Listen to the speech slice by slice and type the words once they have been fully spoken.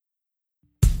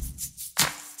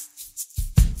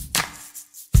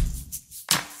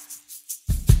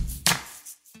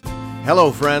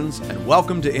Hello, friends, and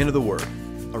welcome to Into the Word,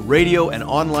 a radio and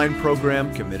online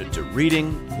program committed to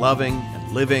reading, loving,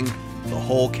 and living the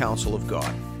whole counsel of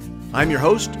God. I'm your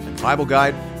host and Bible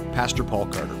guide, Pastor Paul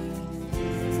Carter.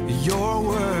 Your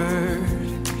word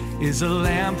is a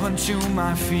lamp unto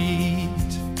my feet.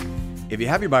 If you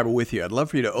have your Bible with you, I'd love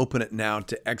for you to open it now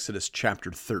to Exodus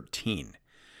chapter 13.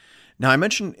 Now, I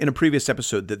mentioned in a previous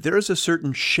episode that there is a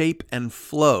certain shape and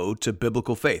flow to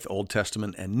biblical faith, Old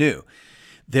Testament and New.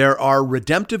 There are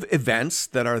redemptive events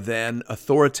that are then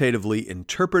authoritatively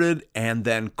interpreted and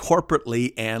then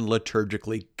corporately and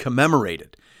liturgically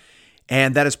commemorated.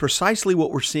 And that is precisely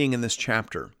what we're seeing in this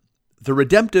chapter. The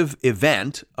redemptive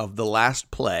event of the last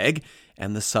plague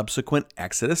and the subsequent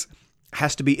Exodus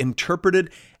has to be interpreted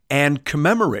and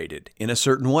commemorated in a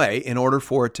certain way in order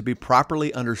for it to be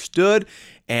properly understood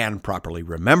and properly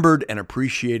remembered and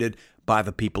appreciated by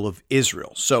the people of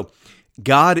Israel. So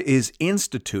God is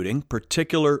instituting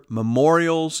particular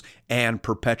memorials and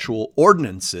perpetual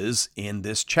ordinances in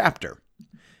this chapter.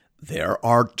 There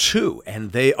are two,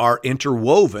 and they are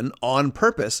interwoven on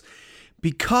purpose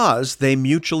because they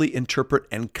mutually interpret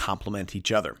and complement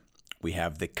each other. We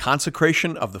have the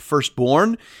consecration of the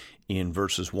firstborn in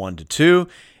verses 1 to 2,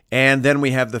 and then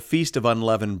we have the Feast of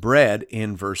Unleavened Bread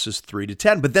in verses 3 to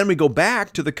 10. But then we go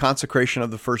back to the consecration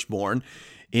of the firstborn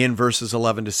in verses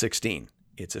 11 to 16.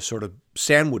 It's a sort of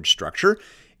sandwich structure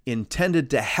intended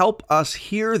to help us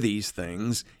hear these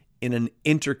things in an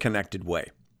interconnected way.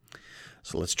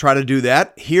 So let's try to do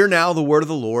that. Hear now the word of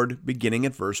the Lord, beginning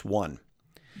at verse 1.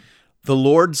 The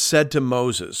Lord said to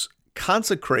Moses,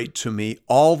 "Consecrate to me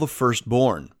all the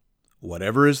firstborn.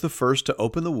 Whatever is the first to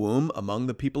open the womb among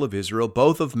the people of Israel,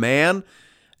 both of man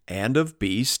and of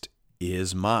beast,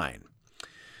 is mine."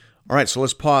 All right, so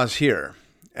let's pause here.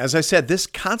 As I said, this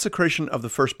consecration of the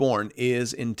firstborn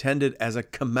is intended as a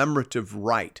commemorative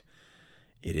rite.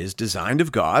 It is designed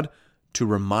of God to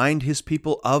remind his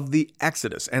people of the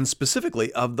Exodus, and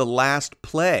specifically of the last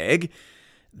plague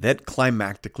that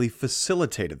climactically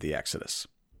facilitated the Exodus.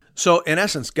 So, in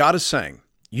essence, God is saying,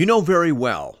 you know very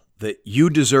well that you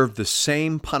deserve the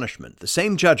same punishment, the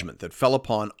same judgment that fell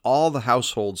upon all the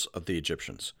households of the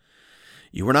Egyptians.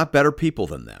 You were not better people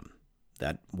than them.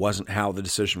 That wasn't how the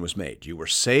decision was made. You were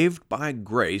saved by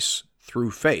grace through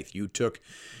faith. You took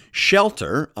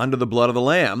shelter under the blood of the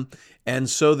Lamb, and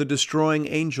so the destroying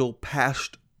angel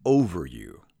passed over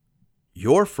you.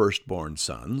 Your firstborn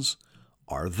sons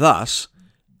are thus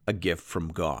a gift from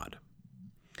God.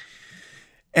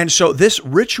 And so this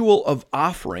ritual of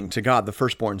offering to God the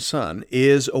firstborn son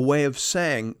is a way of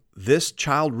saying this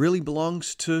child really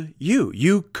belongs to you.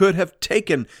 You could have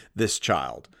taken this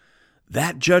child.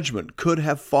 That judgment could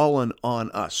have fallen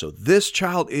on us. So this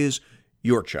child is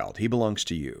your child. He belongs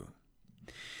to you.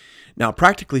 Now,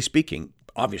 practically speaking,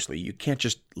 obviously, you can't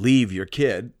just leave your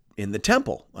kid in the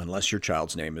temple unless your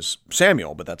child's name is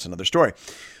Samuel, but that's another story.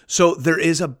 So there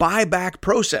is a buyback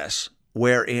process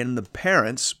wherein the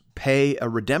parents pay a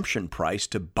redemption price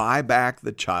to buy back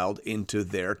the child into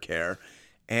their care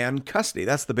and custody.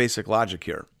 That's the basic logic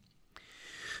here.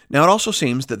 Now, it also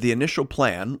seems that the initial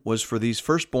plan was for these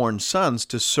firstborn sons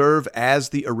to serve as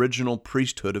the original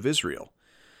priesthood of Israel.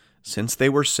 Since they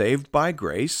were saved by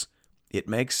grace, it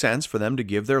makes sense for them to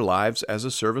give their lives as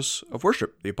a service of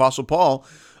worship. The Apostle Paul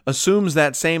assumes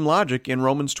that same logic in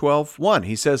Romans 12:1.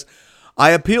 He says, "I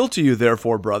appeal to you,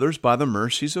 therefore, brothers, by the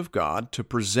mercies of God, to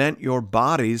present your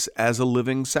bodies as a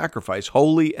living sacrifice,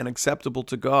 holy and acceptable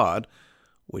to God,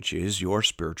 which is your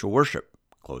spiritual worship."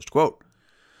 Closed quote.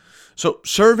 So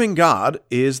serving God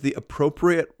is the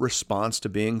appropriate response to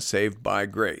being saved by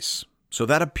grace. So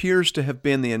that appears to have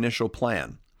been the initial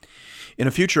plan. In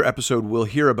a future episode, we'll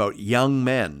hear about young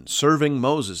men serving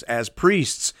Moses as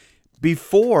priests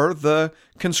before the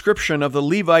conscription of the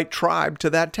Levite tribe to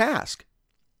that task.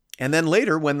 And then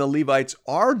later, when the Levites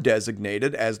are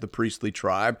designated as the priestly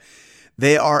tribe,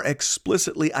 they are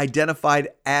explicitly identified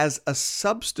as a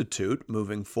substitute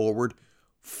moving forward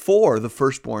for the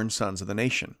firstborn sons of the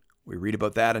nation. We read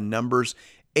about that in Numbers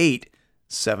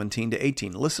 8:17 to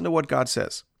 18. Listen to what God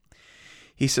says.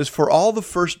 He says, "For all the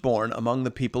firstborn among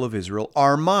the people of Israel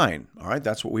are mine." All right,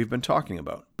 that's what we've been talking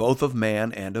about, both of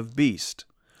man and of beast.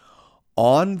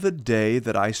 "On the day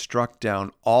that I struck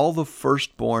down all the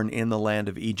firstborn in the land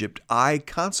of Egypt, I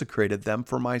consecrated them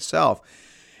for myself,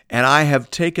 and I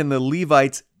have taken the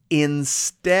Levites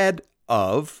instead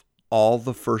of all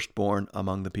the firstborn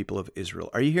among the people of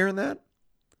Israel." Are you hearing that?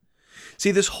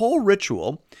 See, this whole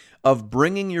ritual of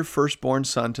bringing your firstborn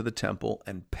son to the temple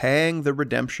and paying the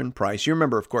redemption price. You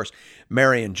remember, of course,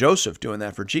 Mary and Joseph doing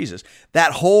that for Jesus.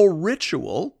 That whole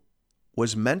ritual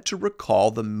was meant to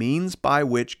recall the means by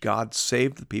which God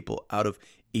saved the people out of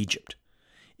Egypt.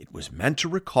 It was meant to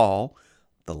recall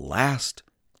the last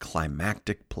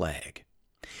climactic plague.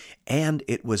 And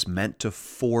it was meant to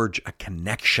forge a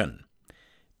connection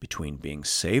between being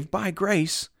saved by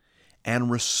grace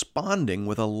and responding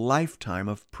with a lifetime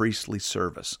of priestly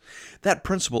service. That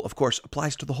principle, of course,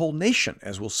 applies to the whole nation,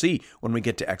 as we'll see when we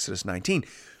get to Exodus 19.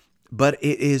 But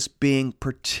it is being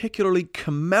particularly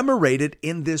commemorated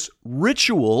in this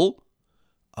ritual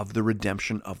of the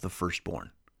redemption of the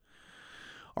firstborn.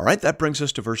 All right, that brings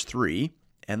us to verse 3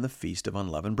 and the Feast of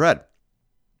Unleavened Bread.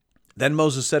 Then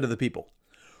Moses said to the people,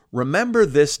 "Remember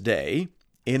this day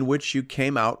in which you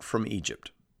came out from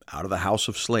Egypt, out of the house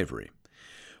of slavery.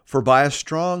 For by a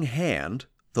strong hand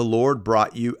the Lord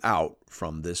brought you out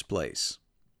from this place.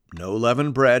 No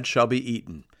leavened bread shall be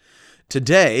eaten.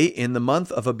 Today, in the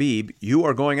month of Abib, you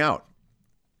are going out.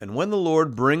 And when the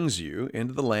Lord brings you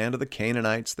into the land of the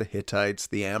Canaanites, the Hittites,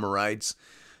 the Amorites,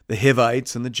 the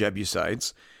Hivites, and the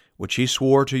Jebusites, which he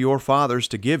swore to your fathers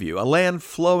to give you, a land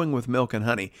flowing with milk and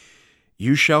honey,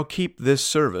 you shall keep this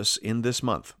service in this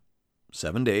month.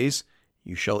 7 days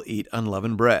you shall eat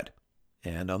unleavened bread,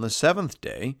 and on the 7th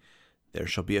day there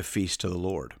shall be a feast to the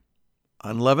Lord.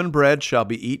 Unleavened bread shall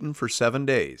be eaten for 7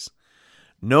 days.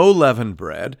 No leavened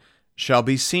bread shall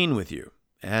be seen with you,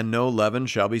 and no leaven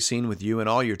shall be seen with you in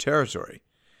all your territory.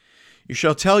 You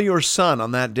shall tell your son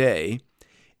on that day,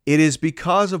 it is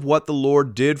because of what the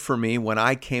Lord did for me when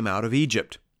I came out of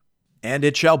Egypt. And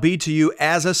it shall be to you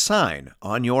as a sign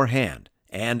on your hand,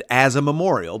 and as a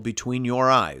memorial between your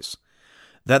eyes,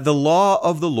 that the law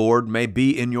of the Lord may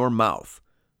be in your mouth.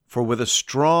 For with a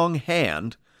strong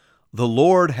hand the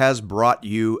Lord has brought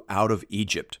you out of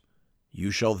Egypt. You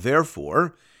shall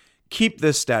therefore keep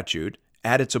this statute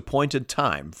at its appointed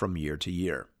time from year to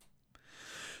year."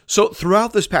 So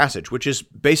throughout this passage, which is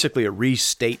basically a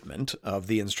restatement of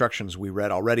the instructions we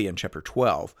read already in chapter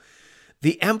 12,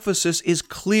 the emphasis is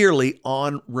clearly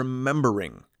on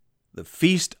remembering. The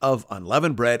Feast of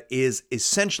Unleavened Bread is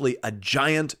essentially a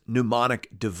giant mnemonic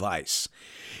device.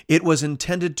 It was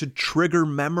intended to trigger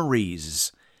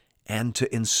memories and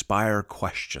to inspire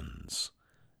questions.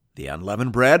 The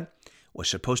unleavened bread was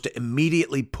supposed to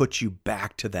immediately put you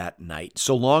back to that night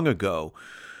so long ago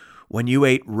when you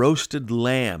ate roasted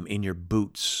lamb in your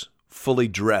boots, fully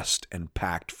dressed and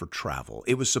packed for travel.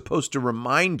 It was supposed to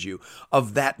remind you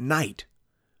of that night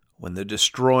when the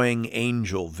destroying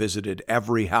angel visited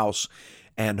every house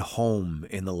and home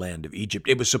in the land of Egypt.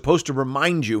 It was supposed to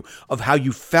remind you of how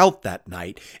you felt that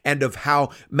night and of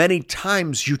how many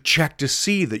times you checked to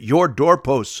see that your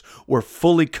doorposts were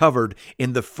fully covered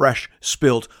in the fresh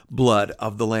spilt blood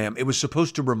of the Lamb. It was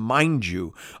supposed to remind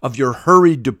you of your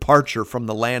hurried departure from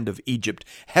the land of Egypt,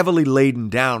 heavily laden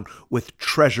down with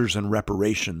treasures and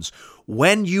reparations.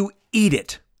 When you eat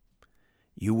it,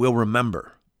 you will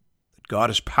remember that God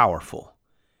is powerful.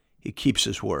 He keeps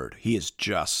his word. He is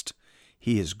just.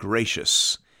 He is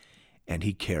gracious, and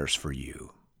he cares for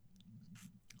you.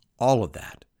 All of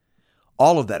that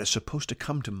is supposed to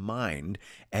come to mind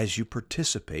as you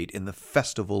participate in the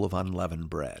festival of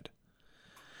unleavened bread.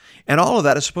 And all of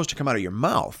that is supposed to come out of your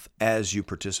mouth as you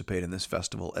participate in this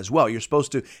festival as well. You're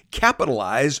supposed to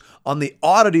capitalize on the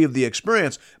oddity of the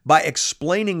experience by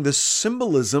explaining the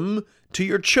symbolism to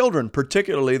your children,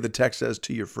 particularly, the text says,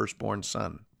 to your firstborn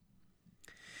son.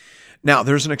 Now,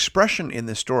 there's an expression in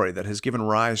this story that has given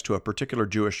rise to a particular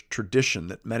Jewish tradition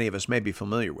that many of us may be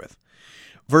familiar with.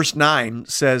 Verse 9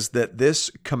 says that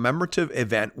this commemorative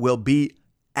event will be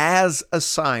as a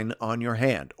sign on your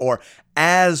hand, or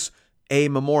as a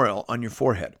memorial on your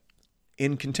forehead.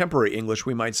 In contemporary English,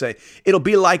 we might say, it'll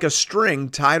be like a string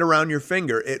tied around your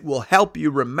finger. It will help you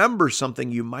remember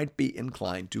something you might be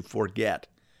inclined to forget.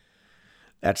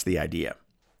 That's the idea.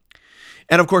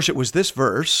 And of course, it was this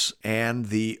verse and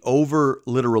the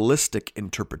over-literalistic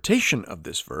interpretation of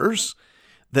this verse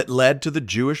that led to the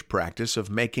Jewish practice of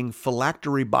making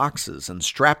phylactery boxes and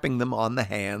strapping them on the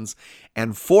hands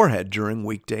and forehead during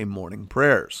weekday morning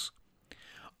prayers.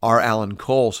 R. Alan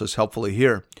Cole says helpfully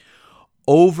here,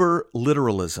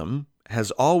 over-literalism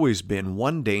has always been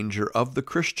one danger of the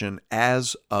Christian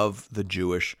as of the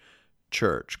Jewish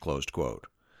church, closed quote.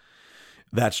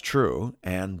 That's true,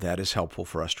 and that is helpful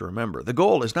for us to remember. The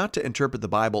goal is not to interpret the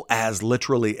Bible as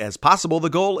literally as possible. The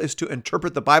goal is to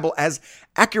interpret the Bible as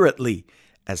accurately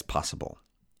as possible.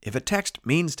 If a text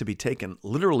means to be taken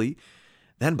literally,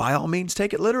 then by all means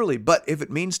take it literally. But if it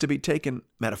means to be taken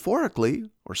metaphorically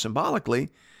or symbolically,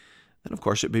 then of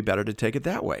course it'd be better to take it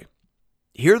that way.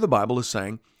 Here the Bible is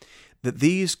saying that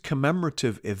these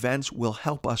commemorative events will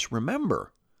help us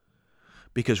remember,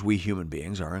 because we human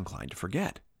beings are inclined to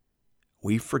forget.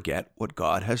 we forget what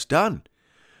God has done.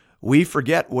 We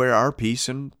forget where our peace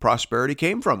and prosperity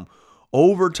came from.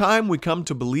 Over time, we come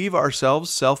to believe ourselves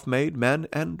self-made men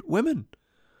and women.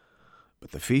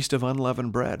 But the Feast of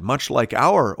Unleavened Bread, much like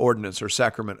our ordinance or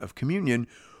sacrament of communion,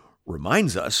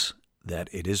 reminds us that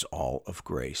it is all of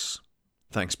grace.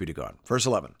 Thanks be to God. Verse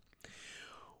 11.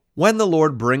 When the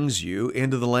Lord brings you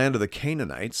into the land of the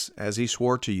Canaanites, as he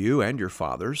swore to you and your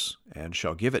fathers, and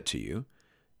shall give it to you,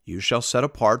 you shall set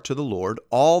apart to the Lord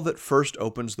all that first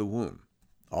opens the womb.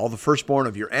 All the firstborn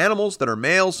of your animals that are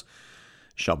males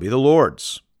shall be the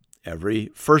Lord's.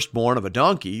 Every firstborn of a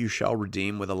donkey you shall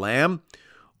redeem with a lamb,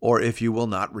 or if you will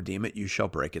not redeem it, you shall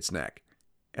break its neck.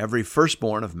 Every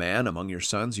firstborn of man among your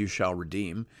sons you shall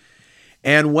redeem.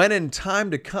 And when in time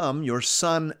to come your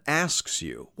son asks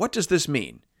you, what does this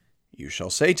mean? You shall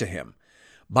say to him,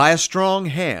 by a strong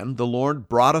hand the Lord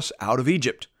brought us out of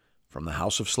Egypt, from the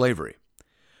house of slavery.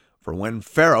 For when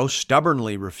Pharaoh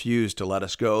stubbornly refused to let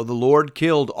us go, the Lord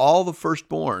killed all the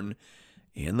firstborn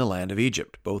in the land of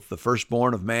Egypt, both the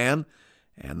firstborn of man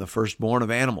and the firstborn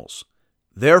of animals.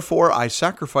 Therefore I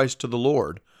sacrifice to the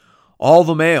Lord all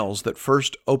the males that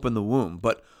first open the womb,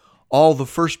 but all the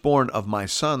firstborn of my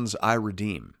sons I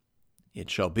redeem. It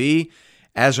shall be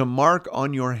as a mark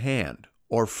on your hand,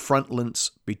 or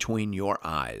frontlets between your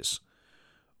eyes.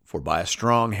 For by a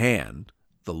strong hand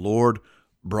the Lord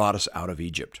brought us out of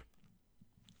Egypt.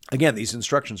 Again, these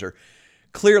instructions are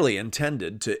clearly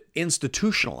intended to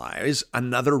institutionalize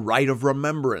another rite of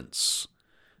remembrance.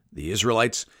 The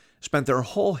Israelites spent their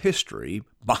whole history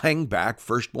buying back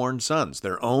firstborn sons,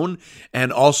 their own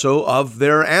and also of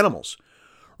their animals.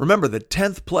 Remember, the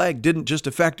 10th plague didn't just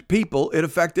affect people, it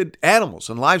affected animals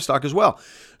and livestock as well.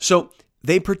 So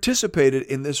they participated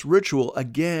in this ritual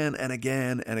again and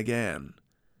again and again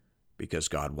because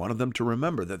God wanted them to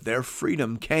remember that their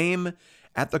freedom came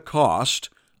at the cost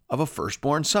of a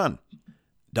firstborn son.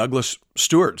 Douglas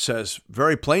Stewart says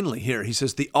very plainly here, he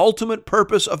says, the ultimate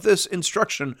purpose of this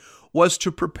instruction was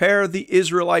to prepare the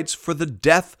Israelites for the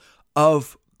death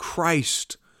of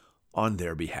Christ on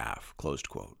their behalf, closed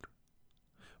quote.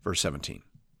 Verse 17,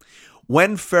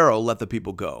 when Pharaoh let the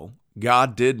people go,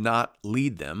 God did not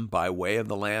lead them by way of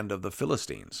the land of the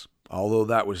Philistines, although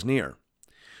that was near.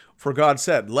 For God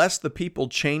said, lest the people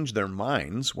change their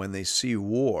minds when they see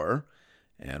war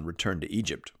and return to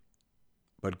Egypt.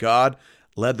 But God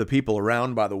led the people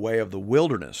around by the way of the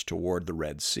wilderness toward the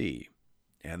Red Sea.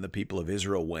 And the people of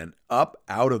Israel went up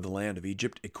out of the land of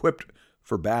Egypt, equipped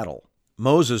for battle.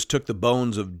 Moses took the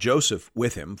bones of Joseph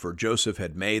with him, for Joseph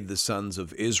had made the sons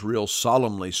of Israel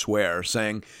solemnly swear,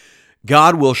 saying,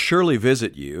 God will surely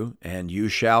visit you, and you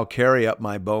shall carry up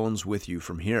my bones with you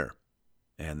from here.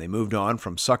 And they moved on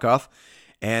from Succoth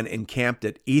and encamped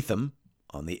at Etham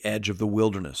on the edge of the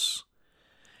wilderness.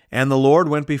 And the Lord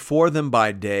went before them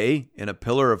by day in a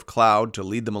pillar of cloud to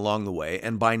lead them along the way,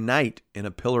 and by night in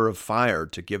a pillar of fire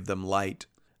to give them light,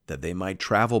 that they might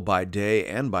travel by day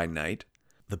and by night.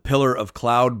 The pillar of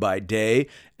cloud by day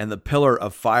and the pillar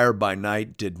of fire by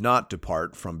night did not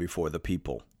depart from before the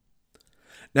people.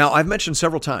 Now, I've mentioned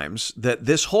several times that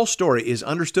this whole story is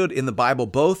understood in the Bible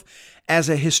both as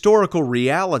a historical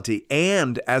reality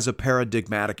and as a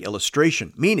paradigmatic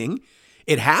illustration, meaning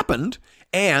it happened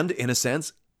and, in a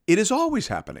sense, it is always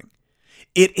happening.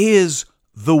 It is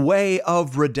the way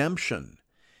of redemption,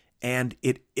 and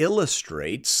it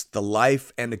illustrates the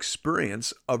life and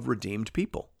experience of redeemed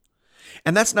people.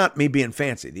 And that's not me being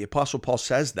fancy. The Apostle Paul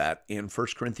says that in 1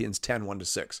 Corinthians 10,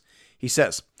 1-6. He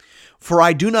says, for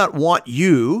I do not want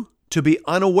you to be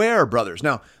unaware, brothers.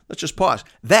 Now, let's just pause.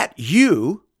 That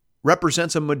you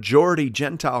represents a majority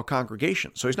Gentile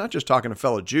congregation. So he's not just talking to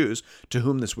fellow Jews to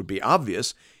whom this would be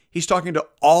obvious. He's talking to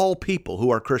all people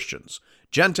who are Christians.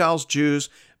 Gentiles, Jews,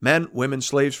 men, women,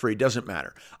 slaves, free, doesn't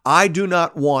matter. I do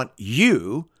not want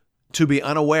you to be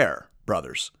unaware,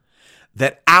 brothers,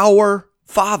 that our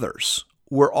fathers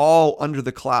were all under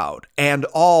the cloud, and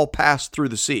all passed through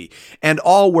the sea, and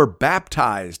all were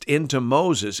baptized into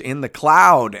Moses in the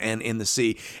cloud and in the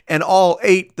sea, and all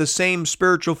ate the same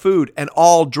spiritual food, and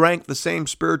all drank the same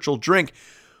spiritual drink,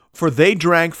 for they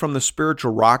drank from the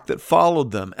spiritual rock that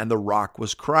followed them, and the rock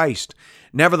was Christ.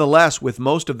 Nevertheless, with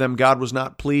most of them God was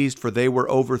not pleased, for they were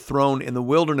overthrown in the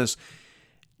wilderness.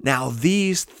 Now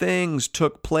these things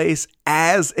took place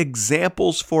as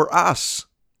examples for us,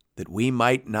 that we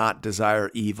might not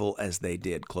desire evil as they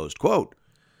did, closed quote.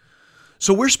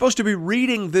 So we're supposed to be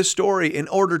reading this story in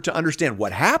order to understand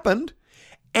what happened,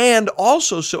 and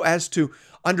also so as to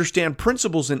understand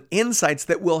principles and insights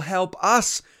that will help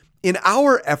us in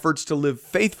our efforts to live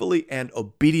faithfully and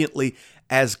obediently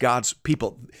as God's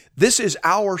people. This is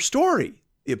our story.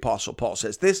 the Apostle Paul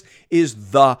says. This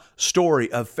is the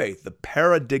story of faith, the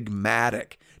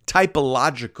paradigmatic,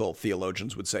 typological,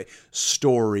 theologians would say,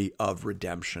 story of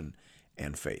redemption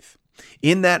and faith.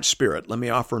 In that spirit, let me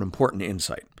offer an important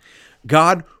insight.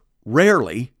 God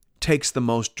rarely takes the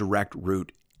most direct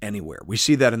route anywhere. We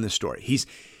see that in this story.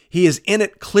 He is in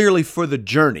it clearly for the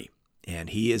journey, and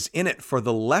he is in it for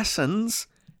the lessons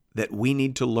that we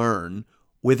need to learn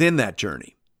within that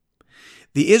journey.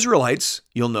 The Israelites,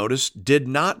 you'll notice, did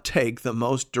not take the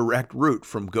most direct route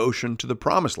from Goshen to the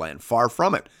Promised Land. Far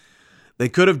from it. They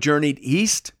could have journeyed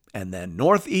east and then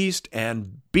northeast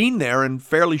and been there in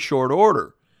fairly short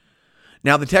order.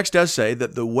 Now, the text does say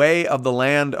that the way of the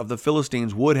land of the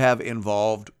Philistines would have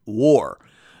involved war.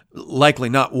 Likely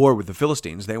not war with the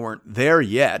Philistines. They weren't there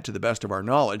yet, to the best of our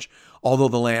knowledge, although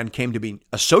the land came to be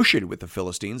associated with the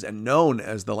Philistines and known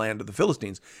as the land of the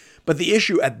Philistines. But the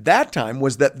issue at that time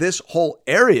was that this whole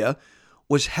area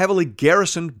was heavily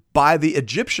garrisoned by the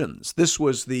Egyptians. This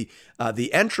was the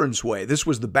entranceway. This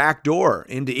was the back door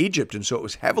into Egypt, and so it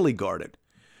was heavily guarded.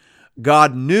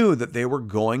 God knew that they were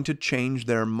going to change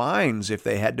their minds if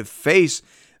they had to face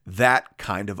that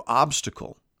kind of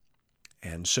obstacle.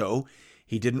 And so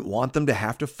he didn't want them to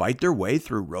have to fight their way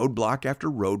through roadblock after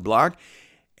roadblock,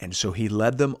 and so he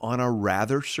led them on a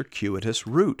rather circuitous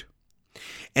route.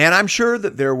 And I'm sure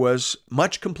that there was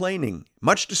much complaining,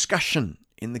 much discussion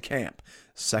in the camp.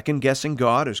 Second-guessing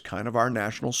God is kind of our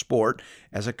national sport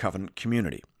as a covenant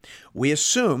community. We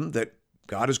assume that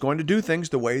God is going to do things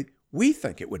the way we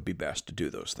think it would be best to do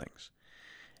those things.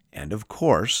 And of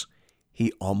course,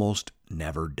 he almost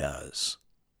never does.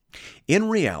 In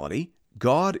reality,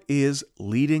 God is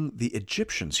leading the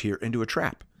Egyptians here into a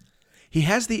trap. He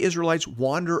has the Israelites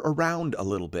wander around a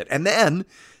little bit and then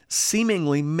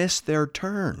seemingly miss their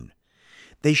turn.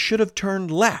 They should have turned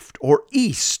left or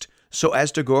east so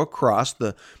as to go across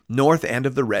the north end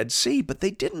of the Red Sea, but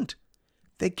they didn't.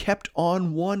 They kept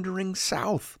on wandering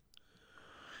south.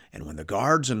 And when the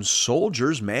guards and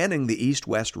soldiers manning the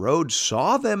east-west road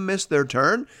saw them miss their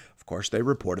turn, of course they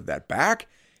reported that back,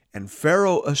 and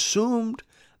Pharaoh assumed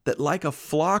that like a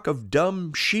flock of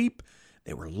dumb sheep,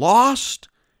 they were lost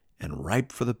and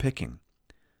ripe for the picking.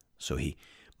 So he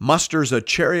musters a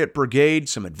chariot brigade,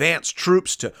 some advanced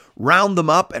troops to round them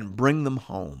up and bring them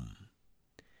home.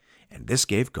 And this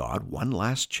gave God one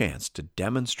last chance to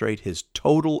demonstrate his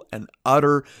total and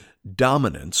utter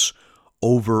dominance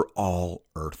over all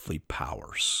earthly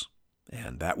powers.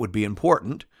 And that would be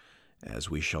important, as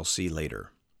we shall see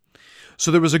later.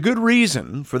 So there was a good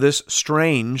reason for this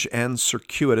strange and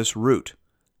circuitous route.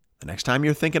 The next time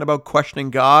you're thinking about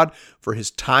questioning God for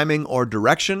his timing or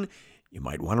direction, you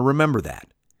might want to remember that.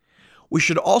 We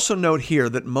should also note here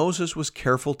that Moses was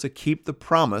careful to keep the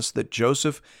promise that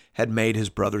Joseph had made his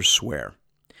brothers swear.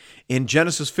 In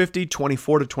Genesis 50,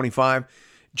 24-25,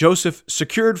 Joseph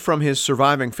secured from his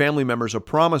surviving family members a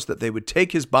promise that they would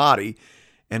take his body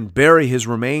and bury his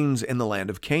remains in the land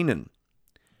of Canaan.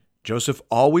 Joseph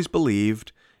always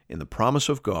believed in the promise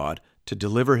of God to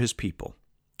deliver his people,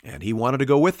 and he wanted to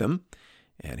go with them,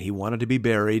 and he wanted to be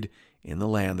buried in the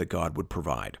land that God would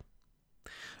provide.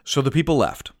 So the people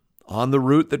left on the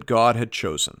route that God had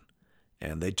chosen,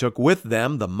 and they took with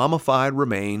them the mummified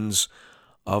remains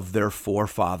of their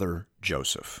forefather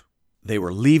Joseph. They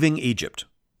were leaving Egypt,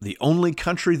 the only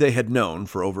country they had known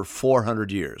for over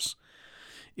 400 years.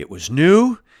 It was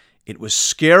new, it was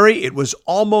scary, it was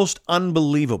almost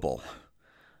unbelievable.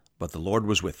 But the Lord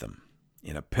was with them,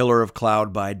 in a pillar of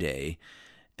cloud by day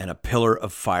and a pillar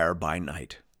of fire by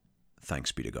night.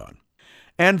 Thanks be to God.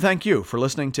 And thank you for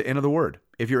listening to Into the Word.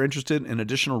 If you're interested in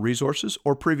additional resources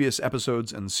or previous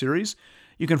episodes and series,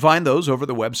 you can find those over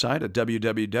the website at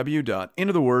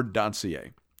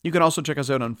www.intotheword.ca. You can also check us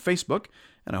out on Facebook,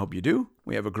 and I hope you do.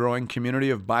 We have a growing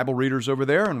community of Bible readers over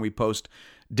there, and we post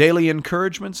daily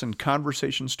encouragements and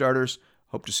conversation starters.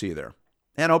 Hope to see you there.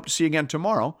 And hope to see you again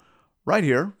tomorrow, right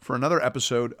here, for another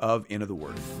episode of Into the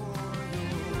Word.